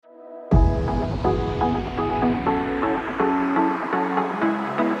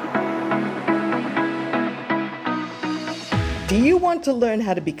want to learn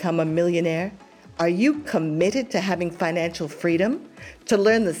how to become a millionaire? Are you committed to having financial freedom? To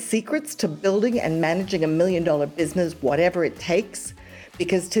learn the secrets to building and managing $1 million business, whatever it takes?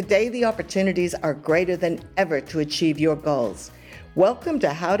 Because today the opportunities are greater than ever to achieve your goals. Welcome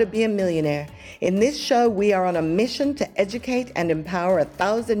to How to Be a Millionaire. In this show, we are on a mission to educate and empower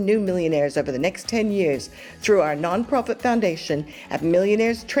 1,000 new millionaires over the next 10 years through our nonprofit foundation at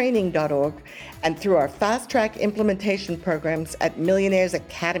millionairestraining.org and through our fast-track implementation programs at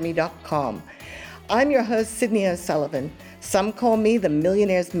millionairesacademy.com. I'm your host, Sydney O'Sullivan. Some call me the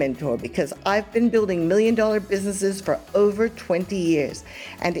Millionaire's Mentor because I've been building $1 million businesses for over 20 years.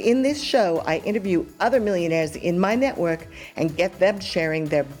 And in this show, I interview other millionaires in my network and get them sharing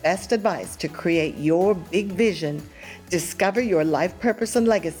their best advice to create your big vision, discover your life purpose and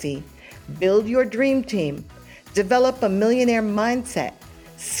legacy, build your dream team, develop a millionaire mindset,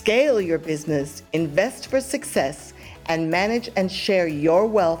 scale your business, invest for success, and manage and share your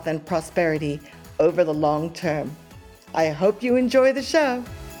wealth and prosperity over the long term. I hope you enjoy the show.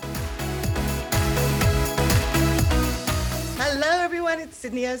 Hello, everyone. It's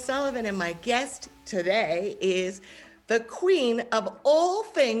Sydney O'Sullivan, and my guest today is the queen of all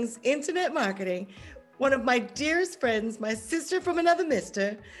things internet marketing, one of my dearest friends, my sister from another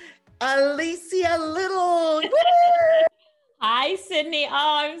mister, Alicia Little. Hi, Sydney. Oh,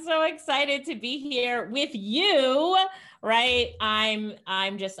 I'm so excited to be here with you. Right?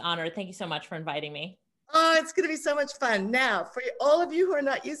 I'm just honored. Thank you so much for inviting me. Oh, it's going to be so much fun. Now, for all of you who are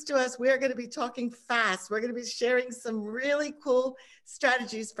not used to us, we are going to be talking fast. We're going to be sharing some really cool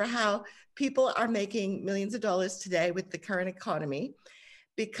strategies for how people are making millions of dollars today with the current economy,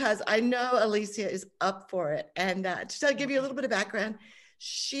 because I know Alicia is up for it. And to give you a little bit of background,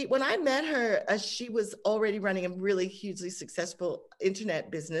 when I met her, she was already running a really hugely successful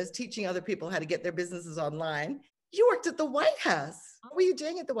internet business, teaching other people how to get their businesses online. You worked at the White House. What were you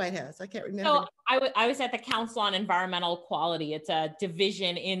doing at the White House? I can't remember. So I was at the Council on Environmental Quality. It's a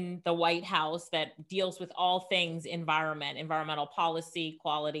division in the White House that deals with all things environmental policy,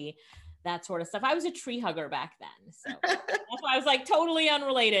 quality, that sort of stuff. I was a tree hugger back then. So that's why I was like totally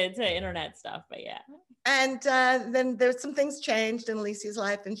unrelated to internet stuff, but yeah. And then there's some things changed in Alicia's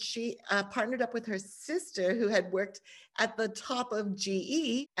life, and she partnered up with her sister who had worked at the top of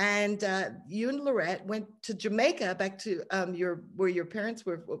GE, and you and Lorette went to Jamaica, back to where your parents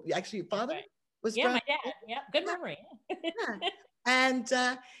were, actually your father was from. My dad. Yeah, good memory. Yeah. And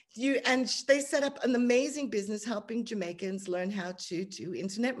they set up an amazing business helping Jamaicans learn how to do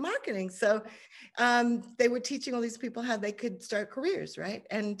internet marketing. So they were teaching all these people how they could start careers, right?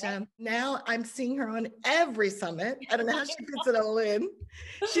 And now I'm seeing her on every summit. I don't know how she fits it all in.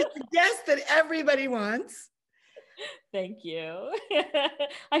 She's the guest that everybody wants. Thank you.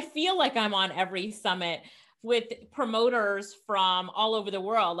 I feel like I'm on every summit with promoters from all over the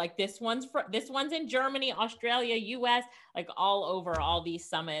world. Like this one's in Germany, Australia, US, like all over all these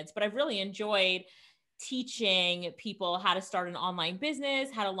summits. But I've really enjoyed teaching people how to start an online business,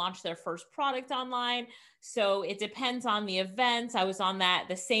 how to launch their first product online. So it depends on the events. I was on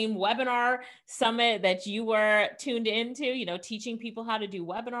the same webinar summit that you were tuned into, teaching people how to do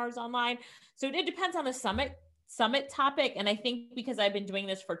webinars online. So it depends on the summit topic. And I think because I've been doing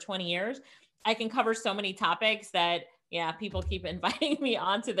this for 20 years, I can cover so many topics that, people keep inviting me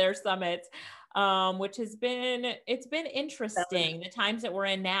onto their summits, which it's been interesting. The times that we're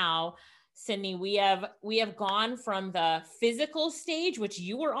in now, Sydney, we have gone from the physical stage, which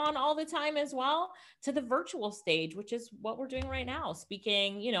you were on all the time as well, to the virtual stage, which is what we're doing right now,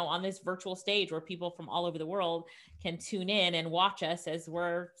 speaking, on this virtual stage where people from all over the world can tune in and watch us as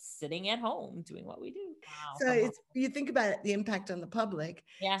we're sitting at home doing what we do. Wow. So you think about the impact on the public.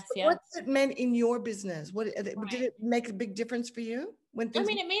 Yes. So what's it meant in your business? Did it make a big difference for you?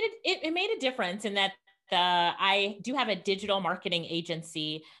 It made a difference in that I do have a digital marketing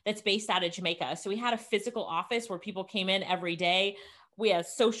agency that's based out of Jamaica. So we had a physical office where people came in every day. We have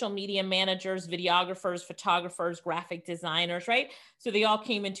social media managers, videographers, photographers, graphic designers, right? So they all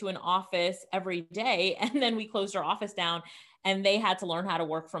came into an office every day, and then we closed our office down and they had to learn how to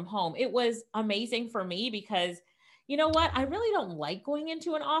work from home. It was amazing for me because you know what? I really don't like going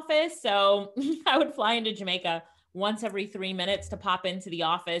into an office. So I would fly into Jamaica once every 3 minutes to pop into the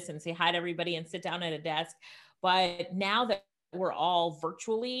office and say hi to everybody and sit down at a desk. But now that we're all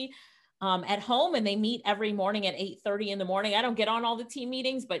virtually at home and they meet every morning at 8:30 in the morning, I don't get on all the team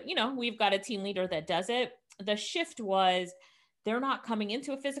meetings, but we've got a team leader that does it. The shift was they're not coming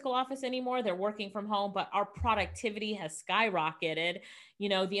into a physical office anymore. They're working from home, but our productivity has skyrocketed. You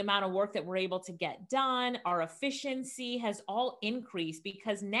know, the amount of work that we're able to get done, our efficiency has all increased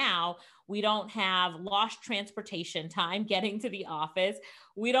because now we don't have lost transportation time getting to the office.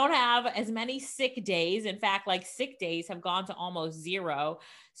 We don't have as many sick days. In fact, like sick days have gone to almost zero.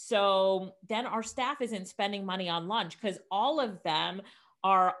 So then our staff isn't spending money on lunch because all of them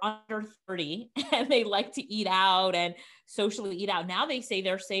are under 30 and they like to eat out and socially eat out. Now they say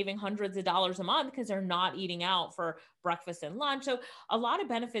they're saving hundreds of dollars a month because they're not eating out for breakfast and lunch. So a lot of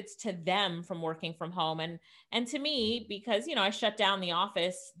benefits to them from working from home. And to me, because, you know, I shut down the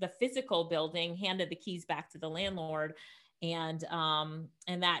office, the physical building, handed the keys back to the landlord. And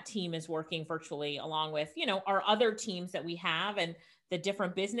that team is working virtually along with, you know, our other teams that we have and the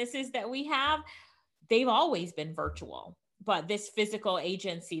different businesses that we have. They've always been virtual. But this physical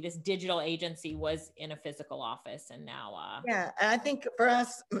agency, this digital agency was in a physical office. And now. Yeah, I think for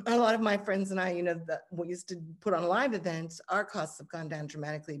us, a lot of my friends and I, you know, we used to put on live events, our costs have gone down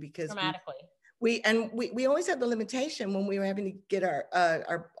dramatically because we always had the limitation when we were having to get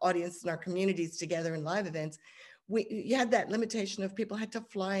our audience and our communities together in live events. You had that limitation of people had to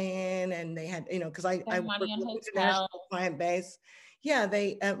fly in and they had, you know, because I work with international client base. Yeah,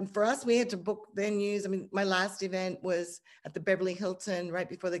 for us, we had to book venues. I mean, my last event was at the Beverly Hilton right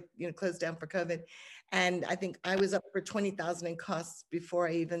before they, you know, closed down for COVID. And I think I was up for 20,000 in costs before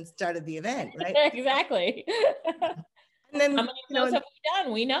I even started the event, right? Exactly. And then, how many of those have we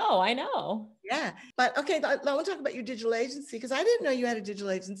done? We know, I know. Yeah, but okay, I want to talk about your digital agency because I didn't know you had a digital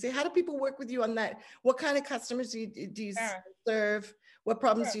agency. How do people work with you on that? What kind of customers do you serve? What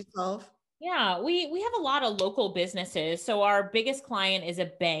problems do you solve? Yeah, we have a lot of local businesses. So our biggest client is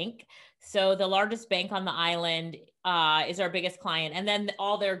a bank. So the largest bank on the island is our biggest client. And then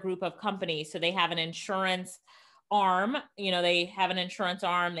all their group of companies. So they have an insurance arm, you know, they have an insurance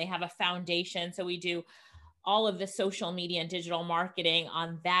arm, they have a foundation. So we do all of the social media and digital marketing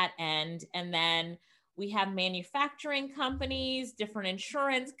on that end. And then we have manufacturing companies, different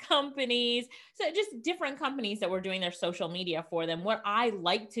insurance companies. So just different companies that we're doing their social media for them. What I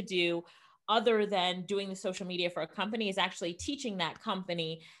like to do other than doing the social media for a company is actually teaching that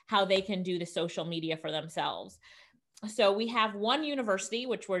company how they can do the social media for themselves. So we have one university,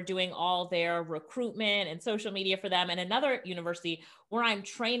 which we're doing all their recruitment and social media for them, and another university where I'm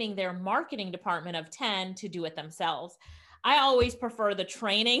training their marketing department of 10 to do it themselves. I always prefer the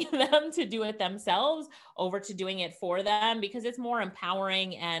training them to do it themselves over to doing it for them because it's more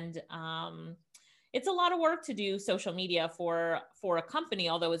empowering and it's a lot of work to do social media for a company,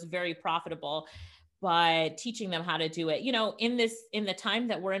 although it's very profitable. But teaching them how to do it, you know, in the time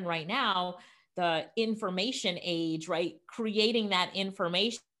that we're in right now, the information age, right? Creating that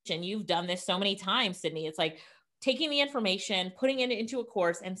information. You've done this so many times, Sydney. It's like taking the information, putting it into a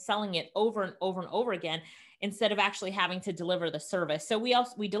course and selling it over and over and over again, instead of actually having to deliver the service. So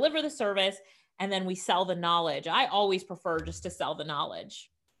we deliver the service and then we sell the knowledge. I always prefer just to sell the knowledge.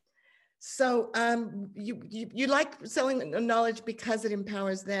 So you like selling knowledge because it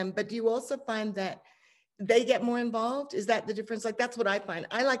empowers them, but do you also find that they get more involved? Is that the difference? Like, that's what I find.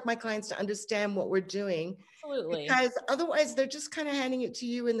 I like my clients to understand what we're doing. Absolutely. Because otherwise they're just kind of handing it to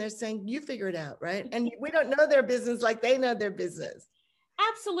you and they're saying, you figure it out, right? And we don't know their business like they know their business.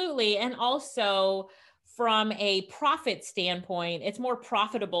 Absolutely. And also from a profit standpoint, it's more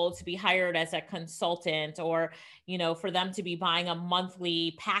profitable to be hired as a consultant or, you know, for them to be buying a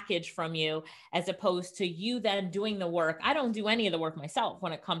monthly package from you as opposed to you then doing the work. I don't do any of the work myself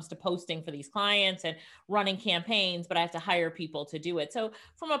when it comes to posting for these clients and running campaigns, but I have to hire people to do it. So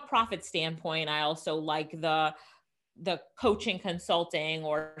from a profit standpoint, I also like the coaching, consulting,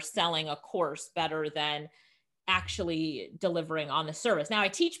 or selling a course better than actually delivering on the service. Now I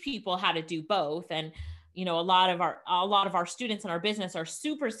teach people how to do both. And, you know, a lot of our students in our business are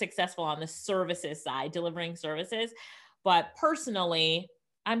super successful on the services side, delivering services. But personally,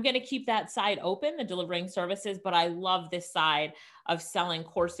 I'm going to keep that side open, the delivering services, but I love this side of selling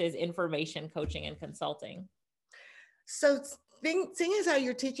courses, information, coaching, and consulting. So seeing as how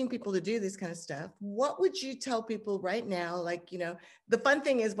you're teaching people to do this kind of stuff, what would you tell people right now? Like, you know, the fun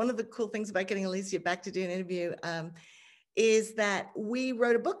thing is, one of the cool things about getting Alicia back to do an interview is that we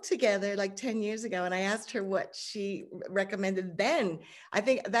wrote a book together like 10 years ago. And I asked her what she recommended then. I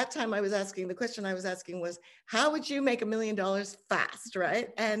think at that time the question I was asking was, how would you make $1 million fast, right?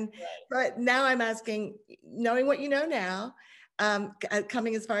 And but now I'm asking, knowing what you know now,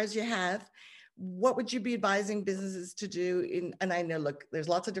 coming as far as you have, what would you be advising businesses to do and I know, look, there's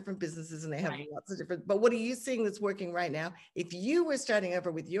lots of different businesses and they have lots of different, but what are you seeing that's working right now? If you were starting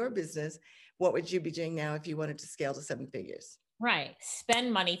over with your business, what would you be doing now if you wanted to scale to 7 figures? Right.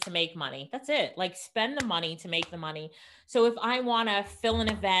 Spend money to make money. That's it. Like spend the money to make the money. So if I want to fill an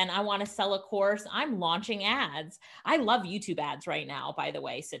event, I want to sell a course, I'm launching ads. I love YouTube ads right now, by the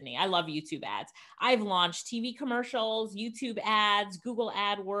way, Sydney. I love YouTube ads. I've launched TV commercials, YouTube ads, Google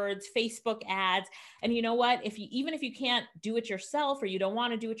AdWords, Facebook ads. And you know what? Even if you can't do it yourself or you don't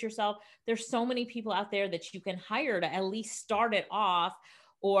want to do it yourself, there's so many people out there that you can hire to at least start it off,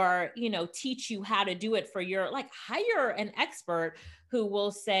 or teach you how to do it for your, like, hire an expert who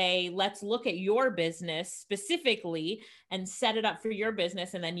will say, let's look at your business specifically and set it up for your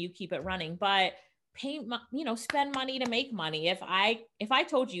business, and then you keep it running. But spend money to make money. If I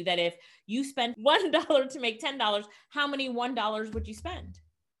told you that if you spend $1 to make $10, how many $1 would you spend?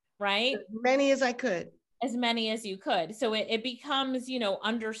 Right? As many as I could. As many as you could. So it becomes,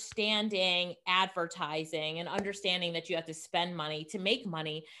 understanding advertising and understanding that you have to spend money to make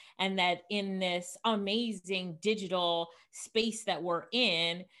money. And that in this amazing digital space that we're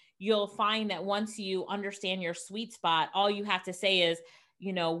in, you'll find that once you understand your sweet spot, all you have to say is,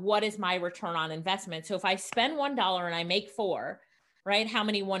 what is my return on investment? So if I spend $1 and I make 4, right? How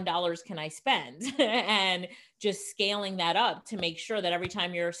many $1 can I spend? And just scaling that up to make sure that every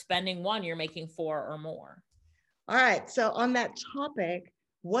time you're spending 1, you're making 4 or more. All right. So on that topic,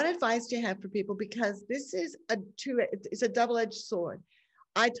 what advice do you have for people? Because this is it's a double-edged sword.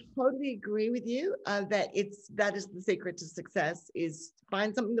 I totally agree with you that is the secret to success, is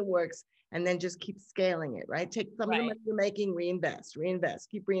find something that works and then just keep scaling it, right? Take some of the money you're making, reinvest,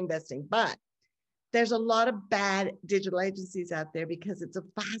 keep reinvesting. But there's a lot of bad digital agencies out there because it's a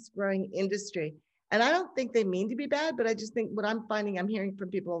fast growing industry. And I don't think they mean to be bad, but I just think what I'm hearing from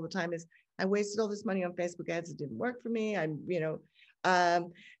people all the time is, I wasted all this money on Facebook ads. It didn't work for me. And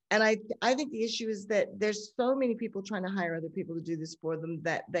I think the issue is that there's so many people trying to hire other people to do this for them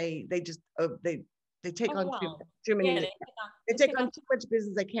that they take on too many. They take on too much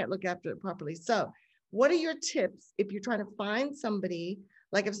business. They can't look after it properly. So what are your tips if you're trying to find somebody?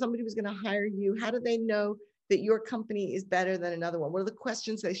 Like if somebody was going to hire you, how do they know that your company is better than another one? What are the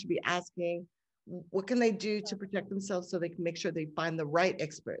questions they should be asking? What can they do to protect themselves so they can make sure they find the right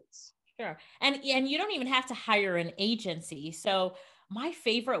experts? Sure. And you don't even have to hire an agency. So my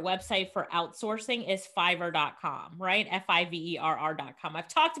favorite website for outsourcing is Fiverr.com, right? Fiverr.com. I've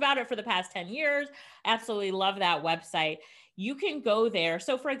talked about it for the past 10 years. Absolutely love that website. You can go there.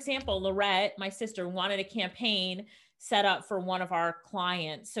 So for example, Lorette, my sister, wanted a campaign set up for one of our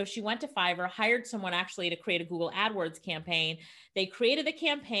clients. So she went to Fiverr, hired someone actually to create a Google AdWords campaign. They created the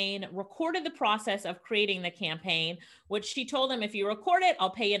campaign, recorded the process of creating the campaign, which she told them, if you record it, I'll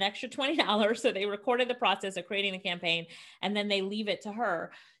pay you an extra $20. So they recorded the process of creating the campaign, and then they leave it to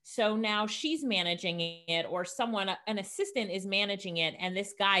her. So now she's managing it, or an assistant is managing it. And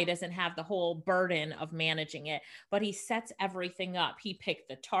this guy doesn't have the whole burden of managing it, but he sets everything up. He picked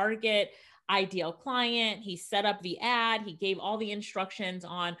the target ideal client. He set up the ad. He gave all the instructions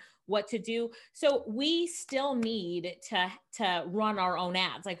on what to do. So we still need to run our own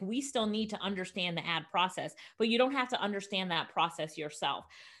ads. Like we still need to understand the ad process, but you don't have to understand that process yourself.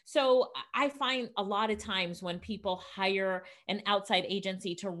 So I find a lot of times when people hire an outside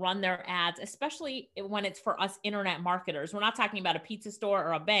agency to run their ads, especially when it's for us internet marketers, we're not talking about a pizza store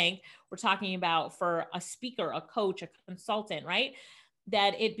or a bank. We're talking about for a speaker, a coach, a consultant, right?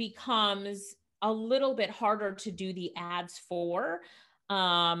 That it becomes a little bit harder to do the ads for,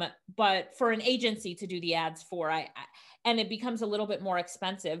 but for an agency to do the ads for, and it becomes a little bit more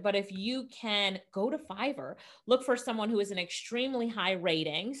expensive. But if you can go to Fiverr, look for someone who is an extremely high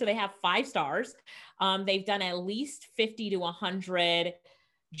rating. So they have 5 stars. They've done at least 50 to 100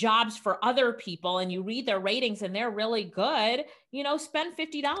 jobs for other people, and you read their ratings and they're really good, spend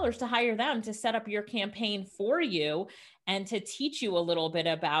 $50 to hire them to set up your campaign for you and to teach you a little bit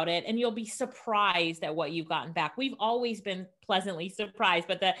about it. And you'll be surprised at what you've gotten back. We've always been pleasantly surprised,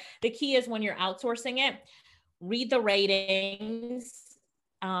 but the key is when you're outsourcing it, read the ratings.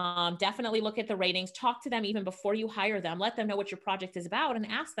 Definitely look at the ratings, talk to them even before you hire them, let them know what your project is about, and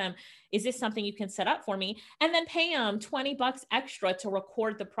ask them, is this something you can set up for me? And then pay them $20 extra to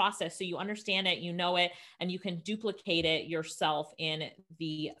record the process so you understand it, you know it, and you can duplicate it yourself in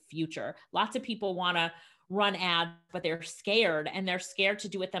the future. Lots of people want to run ads, but they're scared, and they're scared to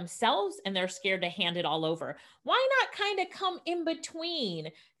do it themselves, and they're scared to hand it all over. Why not kind of come in between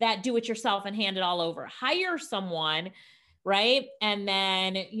that do it yourself and hand it all over? Hire someone, right? And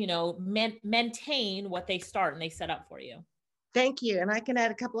then, maintain what they start and they set up for you. Thank you. And I can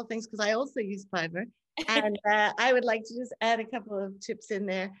add a couple of things because I also use Fiverr. And I would like to just add a couple of tips in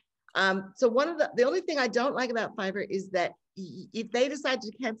there. So one of the only thing I don't like about Fiverr is that if they decide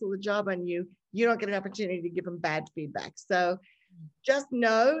to cancel the job on you, you don't get an opportunity to give them bad feedback. So just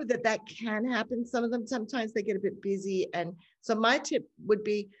know that that can happen. Some of them, sometimes they get a bit busy. And so my tip would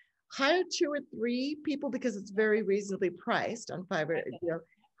be hire 2 or 3 people because it's very reasonably priced on Fiverr. You know,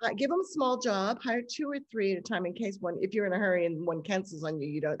 give them a small job, hire 2 or 3 at a time in case one, if you're in a hurry and one cancels on you,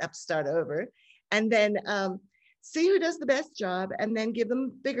 you don't have to start over. And then see who does the best job and then give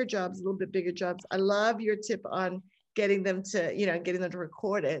them bigger jobs, a little bit bigger jobs. I love your tip on getting them to, getting them to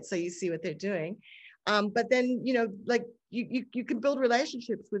record it so you see what they're doing. But then, like you can build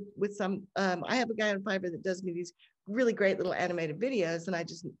relationships with some, I have a guy on Fiverr that does me these really great little animated videos, and I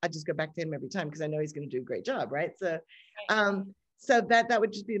just go back to him every time because I know he's going to do a great job, right? So so that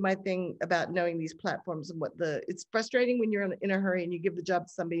would just be my thing about knowing these platforms and it's frustrating when you're in a hurry and you give the job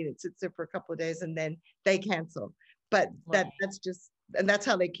to somebody and it sits there for a couple of days and then they cancel. But that's just, and that's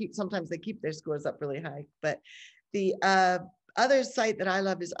how sometimes they keep their scores up really high. But the other site that I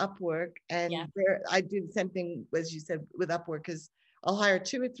love is Upwork, and there I do the same thing as you said with Upwork, because I'll hire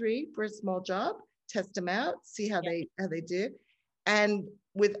 2 or 3 for a small job, test them out, see how they do. And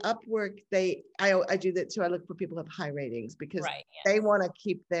with Upwork, I do that too. I look for people who have high ratings because they want to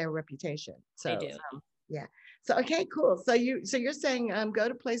keep their reputation. So they do. So okay, cool. So you're saying go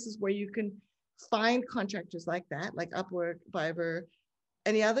to places where you can find contractors like that, like Upwork, Fiverr.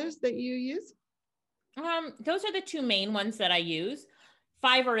 Any others that you use? Those are the 2 main ones that I use.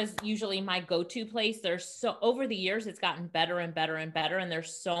 Fiverr is usually my go-to place. Over the years, it's gotten better and better and better. And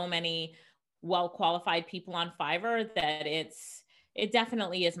there's so many well-qualified people on Fiverr that it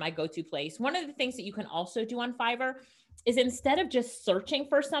definitely is my go-to place. One of the things that you can also do on Fiverr is instead of just searching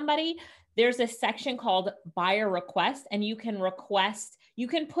for somebody, there's a section called buyer request, and you can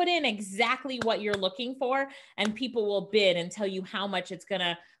put in exactly what you're looking for, and people will bid and tell you how much it's going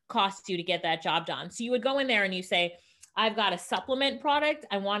to cost you to get that job done. So you would go in there and you say, I've got a supplement product.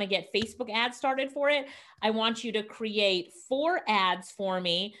 I want to get Facebook ads started for it. I want you to create 4 ads for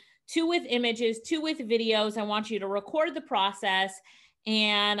me, 2 with images, 2 with videos. I want you to record the process,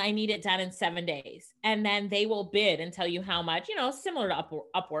 and I need it done in 7 days. And then they will bid and tell you how much, similar to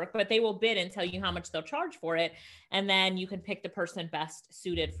Upwork, but they will bid and tell you how much they'll charge for it. And then you can pick the person best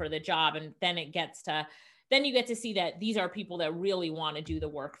suited for the job. And then you get to see that these are people that really want to do the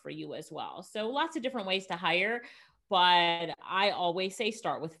work for you as well. So lots of different ways to hire, but I always say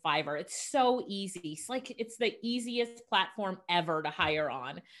start with Fiverr. It's so easy. It's the easiest platform ever to hire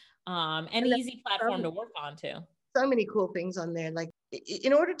on, and easy platform to work on too. So many cool things on there. Like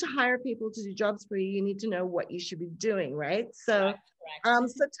in order to hire people to do jobs for you, you need to know what you should be doing, right? So, correct.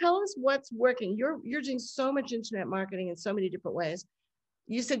 So tell us what's working. You're doing so much internet marketing in so many different ways.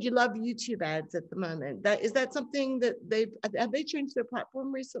 You said you love YouTube ads at the moment. Is that something that have they changed their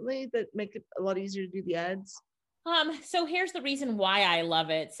platform recently that make it a lot easier to do the ads? So here's the reason why I love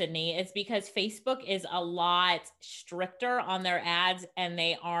it, Sydney. It's because Facebook is a lot stricter on their ads, and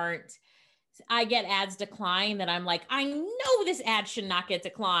I get ads decline that I'm like, I know this ad should not get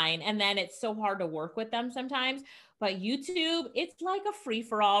decline. And then it's so hard to work with them sometimes. But YouTube, it's like a free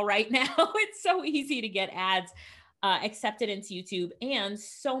for all right now. It's so easy to get ads accepted into YouTube. And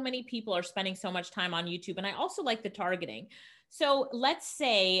so many people are spending so much time on YouTube. And I also like the targeting. So let's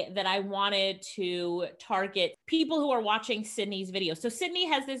say that I wanted to target people who are watching Sydney's video. So Sydney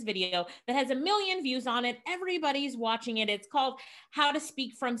has this video that has 1 million views on it. Everybody's watching it. It's called How to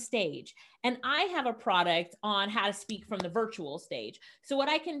Speak from Stage. And I have a product on how to speak from the virtual stage. So what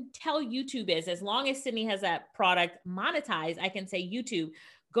I can tell YouTube is, as long as Sydney has that product monetized, I can say, YouTube,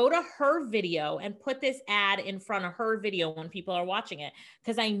 go to her video and put this ad in front of her video when people are watching it,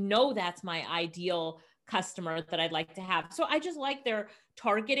 because I know that's my ideal customer that I'd like to have. So I just like their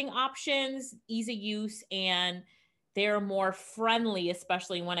targeting options, ease of use, and they're more friendly,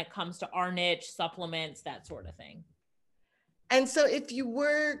 especially when it comes to our niche, supplements, that sort of thing. And so if you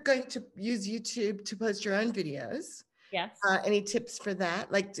were going to use YouTube to post your own videos, yes, any tips for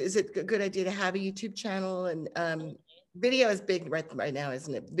that? Like, is it a good idea to have a YouTube channel? And video is big right now,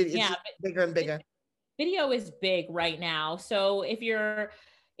 isn't it? It's bigger and bigger. Video is big right now. So if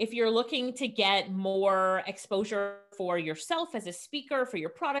you're looking to get more exposure for yourself as a speaker, for your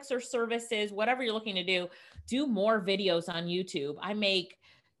products or services, whatever you're looking to do more videos on YouTube. I make,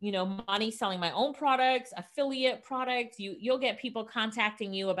 money selling my own products, affiliate products. You'll get people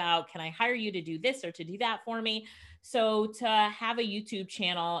contacting you about, can I hire you to do this or to do that for me? So to have a YouTube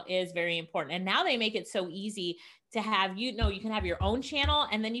channel is very important. And now they make it so easy to have, you can have your own channel,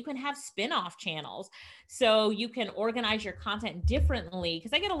 and then you can have spin-off channels. So you can organize your content differently.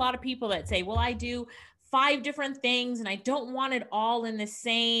 Because I get a lot of people that say, well, I do 5 different things and I don't want it all in the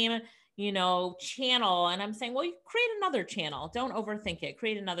same, channel. And I'm saying, well, you create another channel. Don't overthink it.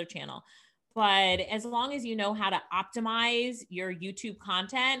 Create another channel. But as long as you know how to optimize your YouTube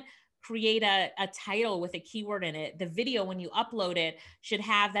content, create a title with a keyword in it. The video, when you upload it, should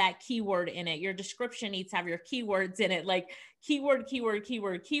have that keyword in it. Your description needs to have your keywords in it, like keyword,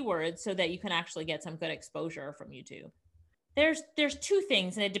 so that you can actually get some good exposure from YouTube. There's 2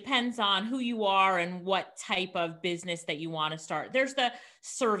 things, and it depends on who you are and what type of business that you want to start. There's the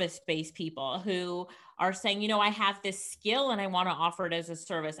service-based people who are saying, I have this skill and I want to offer it as a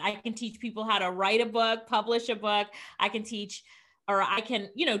service. I can teach people how to write a book, publish a book. I can teach, or I can,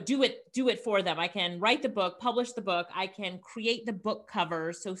 do it for them. I can write the book, publish the book. I can create the book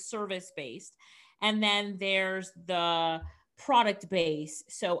covers. So service-based. And then there's the product base.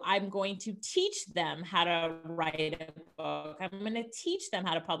 So I'm going to teach them how to write a book. I'm going to teach them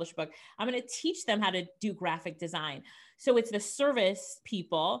how to publish a book. I'm going to teach them how to do graphic design. So it's the service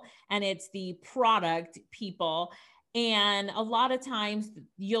people and it's the product people. And a lot of times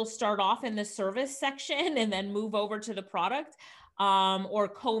you'll start off in the service section and then move over to the product, or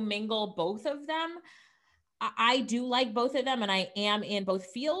commingle both of them. I do like both of them and I am in both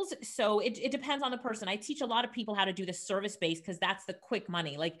fields. So it depends on the person. I teach a lot of people how to do the service base because that's the quick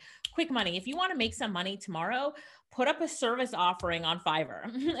money. Like quick money. If you want to make some money tomorrow, put up a service offering on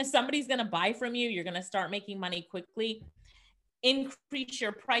Fiverr. Somebody's going to buy from you. You're going to start making money quickly. Increase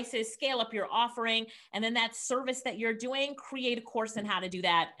your prices, scale up your offering, and then that service that you're doing, create a course on how to do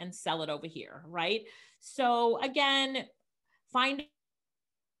that and sell it over here, right? So again, find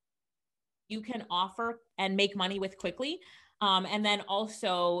you can offer and make money with quickly. And then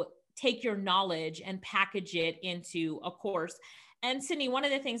also take your knowledge and package it into a course. And Sydney, one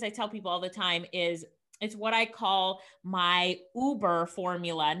of the things I tell people all the time is it's what I call my Uber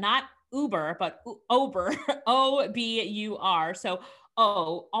formula, not Uber, but Ober, O-B-U-R. So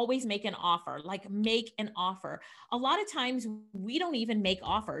always make an offer, like make an offer. A lot of times we don't even make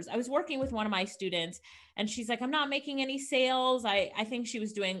offers. I was working with one of my students and she's like, I'm not making any sales. I think she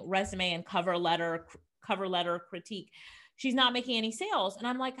was doing resume and cover letter critique. She's not making any sales. And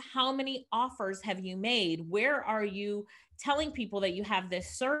I'm like, how many offers have you made? Where are you telling people that you have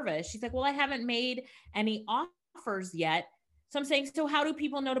this service? She's like, well, I haven't made any offers yet. So I'm saying, so how do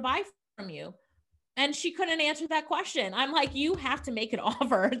people know to buy from you? And she couldn't answer that question. I'm like, you have to make an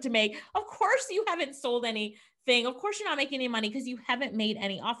offer to make, of course you haven't sold anything. Of course you're not making any money because you haven't made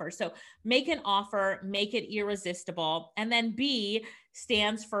any offer. So make an offer, make it irresistible. And then B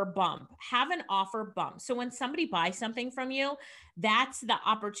stands for bump. Have an offer bump. So when somebody buys something from you, that's the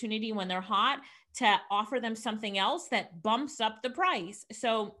opportunity when they're hot to offer them something else that bumps up the price.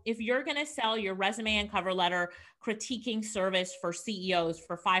 So if you're going to sell your resume and cover letter critiquing service for CEOs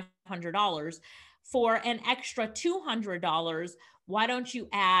for $500, for an extra $200, why don't you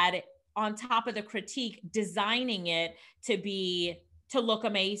add on top of the critique, designing it to look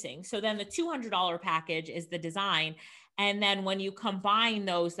amazing? So then the $200 package is the design. And then when you combine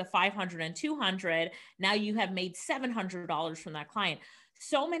those, the $500 and $200, now you have made $700 from that client.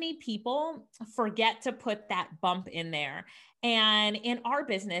 So many people forget to put that bump in there. And in our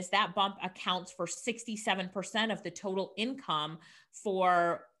business, that bump accounts for 67% of the total income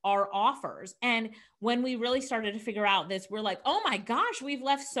for our offers. And when we really started to figure out this, we're like, oh my gosh, we've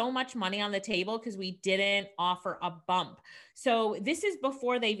left so much money on the table because we didn't offer a bump. So this is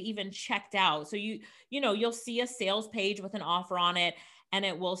before they've even checked out. So you'll see a sales page with an offer on it and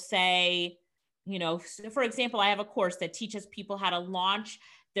it will say, for example, I have a course that teaches people how to launch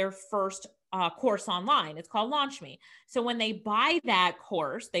their first course online. It's called Launch Me. So when they buy that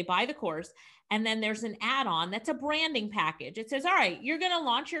course, they buy the course, and then there's an add-on that's a branding package. It says, all right, you're going to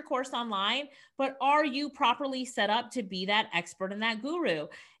launch your course online, but are you properly set up to be that expert and that guru?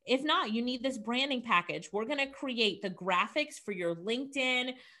 If not, you need this branding package. We're going to create the graphics for your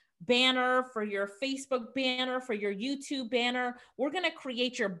LinkedIn banner, for your Facebook banner, for your YouTube banner. We're going to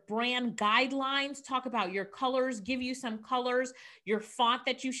create your brand guidelines, talk about your colors, give you some colors, your font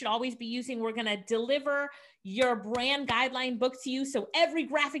that you should always be using. We're going to deliver your brand guideline book to you. So every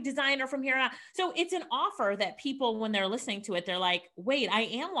graphic designer from here on out. So it's an offer that people, when they're listening to it, they're like, wait, I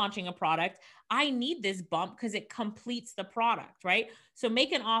am launching a product. I need this bump because it completes the product, right? So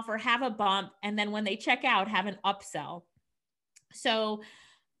make an offer, have a bump, and then when they check out, have an upsell. So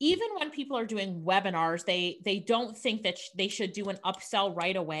even when people are doing webinars, they don't think that they should do an upsell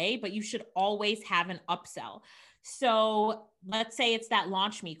right away, but you should always have an upsell. So let's say it's that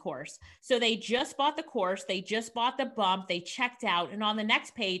Launch Me course. So they just bought the course, they just bought the bump, they checked out. And on the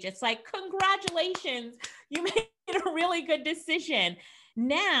next page, it's like, congratulations, you made a really good decision.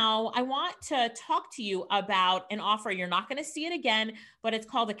 Now, I want to talk to you about an offer. You're not going to see it again, but it's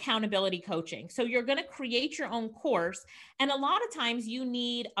called accountability coaching. So, you're going to create your own course. And a lot of times, you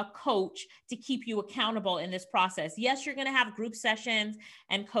need a coach to keep you accountable in this process. Yes, you're going to have group sessions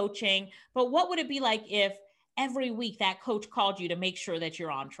and coaching, but what would it be like if every week that coach called you to make sure that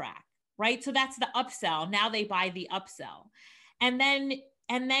you're on track, right? So, that's the upsell. Now they buy the upsell. And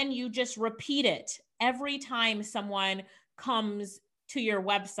then you just repeat it every time someone comes to your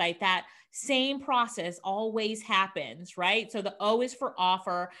website. That same process always happens, right? So the O is for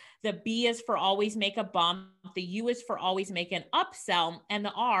offer, the B is for always make a bump, the U is for always make an upsell, and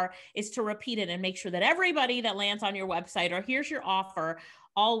the R is to repeat it and make sure that everybody that lands on your website or here's your offer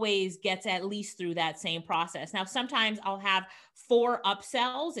always gets at least through that same process. Now, sometimes I'll have 4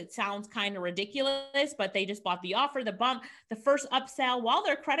 upsells. It sounds kind of ridiculous, but they just bought the offer, the bump, the first upsell. While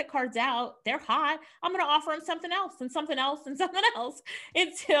their credit card's out, they're hot. I'm going to offer them something else and something else and something else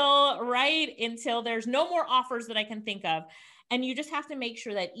until there's no more offers that I can think of. And you just have to make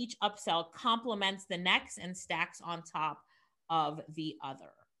sure that each upsell complements the next and stacks on top of the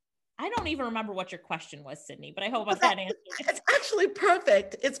other. I don't even remember what your question was, Sydney, but I hope that answered it. It's actually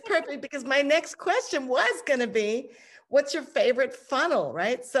perfect. It's perfect because my next question was going to be, what's your favorite funnel,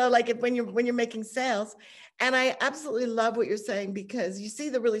 right? So like when you're making sales, and I absolutely love what you're saying because you see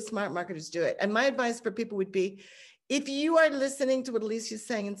the really smart marketers do it. And my advice for people would be, if you are listening to what Alicia's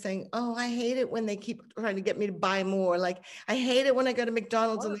saying and saying, oh, I hate it when they keep trying to get me to buy more. Like, I hate it when I go to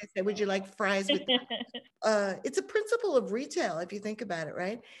McDonald's and they say, would you like fries with it's a principle of retail, if you think about it,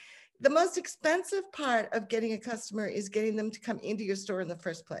 right? The most expensive part of getting a customer is getting them to come into your store in the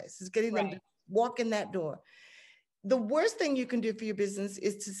first place, is getting them to walk in that door. The worst thing you can do for your business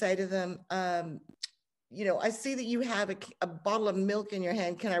is to say to them, I see that you have a bottle of milk in your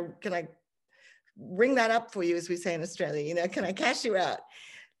hand. Can I ring that up for you, as we say in Australia? Can I cash you out?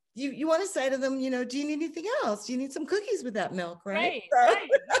 You want to say to them, do you need anything else? Do you need some cookies with that milk, right? Right.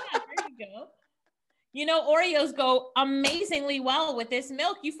 Yeah, there you go. Oreos go amazingly well with this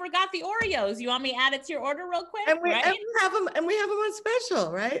milk. You forgot the Oreos. You want me to add it to your order real quick? And we have them on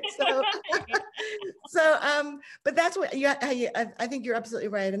special, right? So, but that's what I think you're absolutely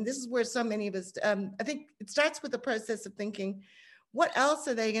right. And this is where so many of us, I think it starts with the process of thinking, what else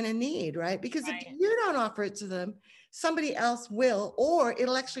are they going to need, right? Because if you don't offer it to them, somebody else will, or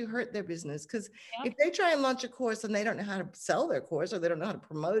it'll actually hurt their business. Because if they try and launch a course and they don't know how to sell their course or they don't know how to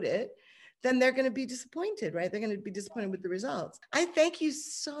promote it, then they're going to be disappointed, right? They're going to be disappointed with the results. I thank you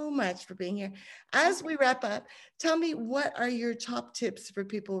so much for being here. As we wrap up, tell me, what are your top tips for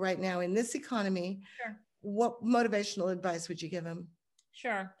people right now in this economy? Sure. What motivational advice would you give them?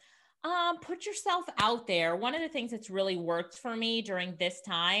 Sure. Put yourself out there. One of the things that's really worked for me during this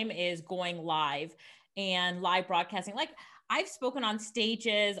time is going live and live broadcasting. Like, I've spoken on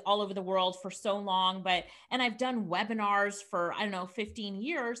stages all over the world for so long, and I've done webinars for, 15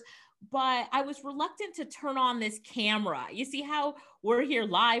 years, but I was reluctant to turn on this camera. You see how we're here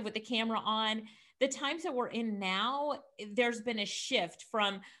live with the camera on? The times that we're in now, there's been a shift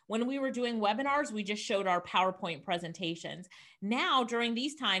from when we were doing webinars, we just showed our PowerPoint presentations. Now, during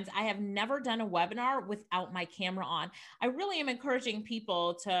these times, I have never done a webinar without my camera on. I really am encouraging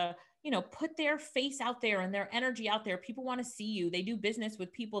people to put their face out there and their energy out there. People want to see you. They do business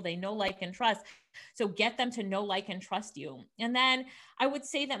with people they know, like, and trust. So get them to know, like, and trust you. And then I would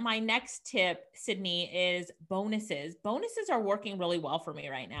say that my next tip, Sydney, is bonuses. Bonuses are working really well for me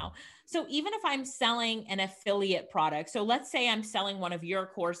right now. So even if I'm selling an affiliate product, so let's say I'm selling one of your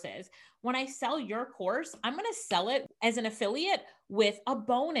courses. When I sell your course, I'm going to sell it as an affiliate with a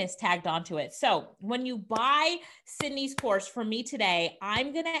bonus tagged onto it. So when you buy Sydney's course from me today,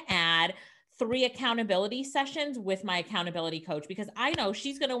 I'm going to add 3 accountability sessions with my accountability coach, because I know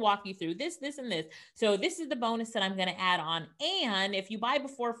she's going to walk you through this, this, and this. So this is the bonus that I'm going to add on. And if you buy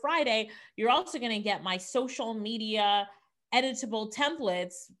before Friday, you're also going to get my social media editable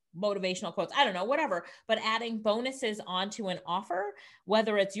templates, motivational quotes, I don't know, whatever, but adding bonuses onto an offer,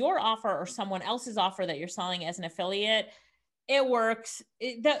 whether it's your offer or someone else's offer that you're selling as an affiliate, it works.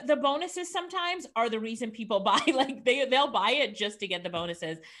 The bonuses sometimes are the reason people buy. Like, they'll buy it just to get the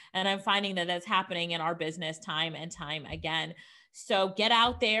bonuses. And I'm finding that that's happening in our business time and time again. So get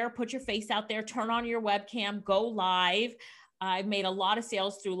out there, put your face out there, turn on your webcam, go live. I've made a lot of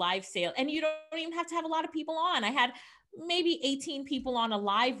sales through live sale, and you don't even have to have a lot of people on. I had maybe 18 people on a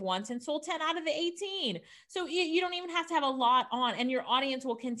live once and sold 10 out of the 18. So you don't even have to have a lot on, and your audience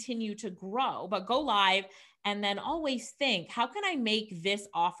will continue to grow. But go live, and then always think, how can I make this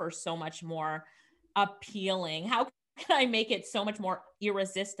offer so much more appealing? How can I make it so much more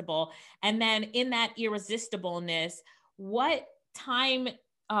irresistible? And then in that irresistibleness, what time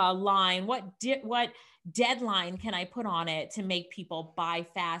line, what deadline can I put on it to make people buy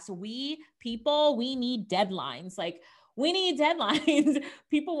fast? We need deadlines. Like, we need deadlines.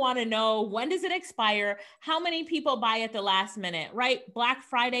 People want to know, when does it expire? How many people buy at the last minute, right? Black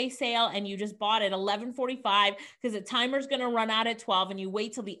Friday sale, and you just bought it 11:45 because the timer's going to run out at 12, and you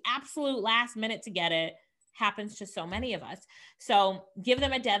wait till the absolute last minute to get it. Happens to so many of us. So give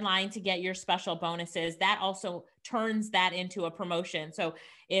them a deadline to get your special bonuses. That also turns that into a promotion. So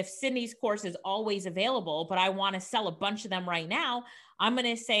if Sydney's course is always available, but I want to sell a bunch of them right now, I'm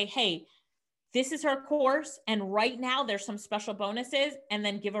going to say, hey, this is her course, and right now there's some special bonuses, and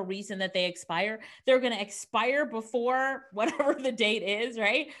then give a reason that they expire. They're going to expire before whatever the date is,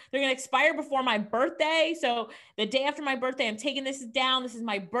 right? They're going to expire before my birthday. So the day after my birthday, I'm taking this down. This is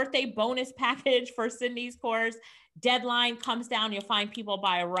my birthday bonus package for Sydney's course. Deadline comes down. You'll find people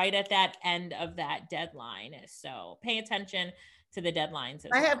buy right at that end of that deadline. So pay attention to the deadlines.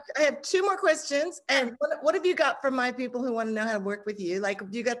 I have two more questions. And what have you got for my people who want to know how to work with you? Like,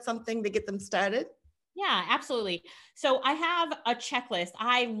 have you got something to get them started? Yeah, absolutely. So I have a checklist.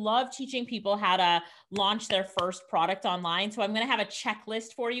 I love teaching people how to launch their first product online. So I'm going to have a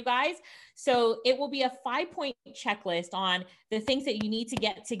checklist for you guys. So it will be a 5-point checklist on the things that you need to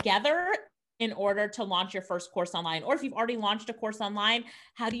get together in order to launch your first course online. Or if you've already launched a course online,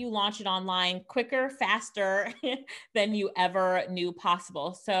 how do you launch it online quicker, faster than you ever knew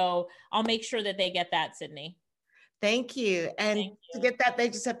possible? So I'll make sure that they get that, Sydney. Thank you. And to get that, they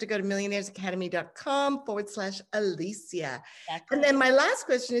just have to go to millionairesacademy.com/Alicia. Exactly. And then my last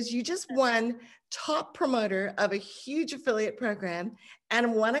question is, you just won top promoter of a huge affiliate program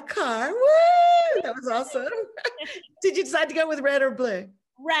and won a car. Woo! That was awesome. Did you decide to go with red or blue?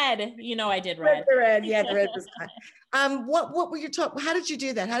 Red. You know, I did red. Red. Yeah, the red was fun. What were your top? How did you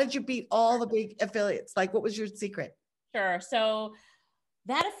do that? How did you beat all the big affiliates? Like, what was your secret? Sure. So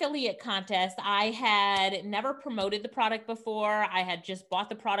that affiliate contest, I had never promoted the product before. I had just bought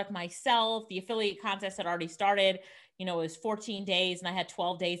the product myself. The affiliate contest had already started. You know, it was 14 days and I had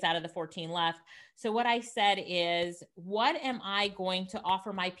 12 days out of the 14 left. So what I said is, what am I going to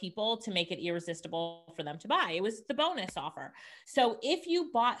offer my people to make it irresistible for them to buy? It was the bonus offer. So if you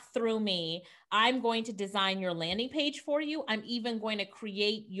bought through me, I'm going to design your landing page for you. I'm even going to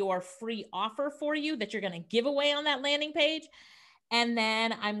create your free offer for you that you're going to give away on that landing page. And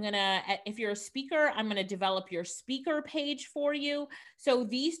then if you're a speaker, I'm going to develop your speaker page for you. So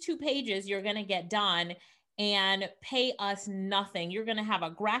these 2 pages you're going to get done and pay us nothing. You're going to have a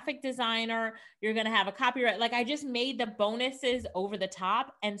graphic designer. You're going to have a copyright. Like, I just made the bonuses over the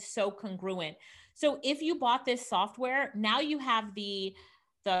top and so congruent. So if you bought this software, now you have the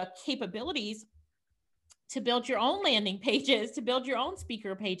capabilities to build your own landing pages, to build your own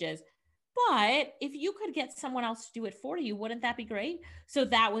speaker pages. But if you could get someone else to do it for you, wouldn't that be great? So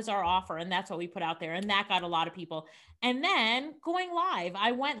that was our offer, and that's what we put out there, and that got a lot of people. And then going live,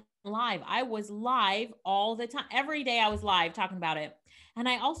 I went live. I was live all the time. Every day I was live talking about it. And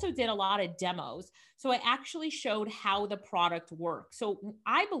I also did a lot of demos. So I actually showed how the product works. So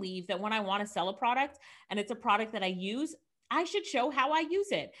I believe that when I want to sell a product and it's a product that I use, I should show how I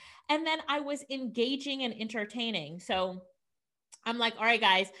use it. And then I was engaging and entertaining. So I'm like, all right,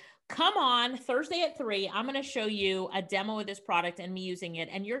 guys, come on Thursday at 3, I'm going to show you a demo of this product and me using it.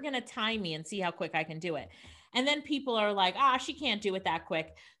 And you're going to time me and see how quick I can do it. And then people are like, she can't do it that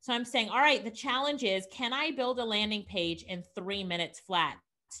quick. So I'm saying, all right, the challenge is, can I build a landing page in 3 minutes flat?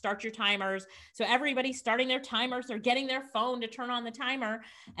 Start your timers. So everybody's starting their timers. They're getting their phone to turn on the timer.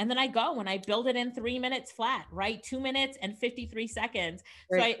 And then I go and I build it in 3 minutes flat, right? 2 minutes and 53 seconds.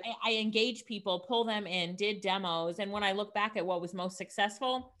 Right. So I engage people, pull them in, did demos. And when I look back at what was most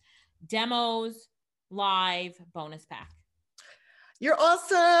successful, demos, live, bonus pack. You're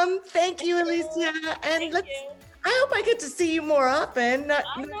awesome. Thank you, Alicia. And I hope I get to see you more often. Not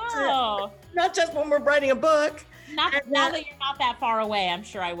just when we're writing a book. Now that you're not that far away, I'm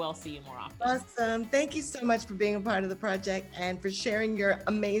sure I will see you more often. Awesome. Thank you so much for being a part of the project and for sharing your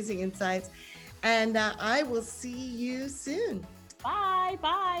amazing insights. And I will see you soon. Bye.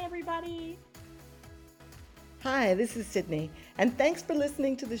 Bye, everybody. Hi, this is Sydney, and thanks for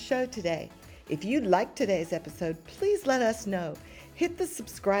listening to the show today. If you liked today's episode, please let us know. Hit the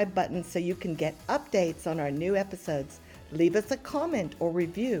subscribe button so you can get updates on our new episodes. Leave us a comment or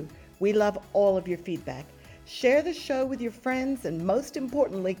review. We love all of your feedback. Share the show with your friends, and most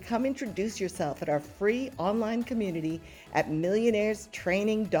importantly, come introduce yourself at our free online community at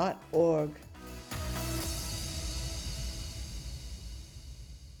millionairestraining.org.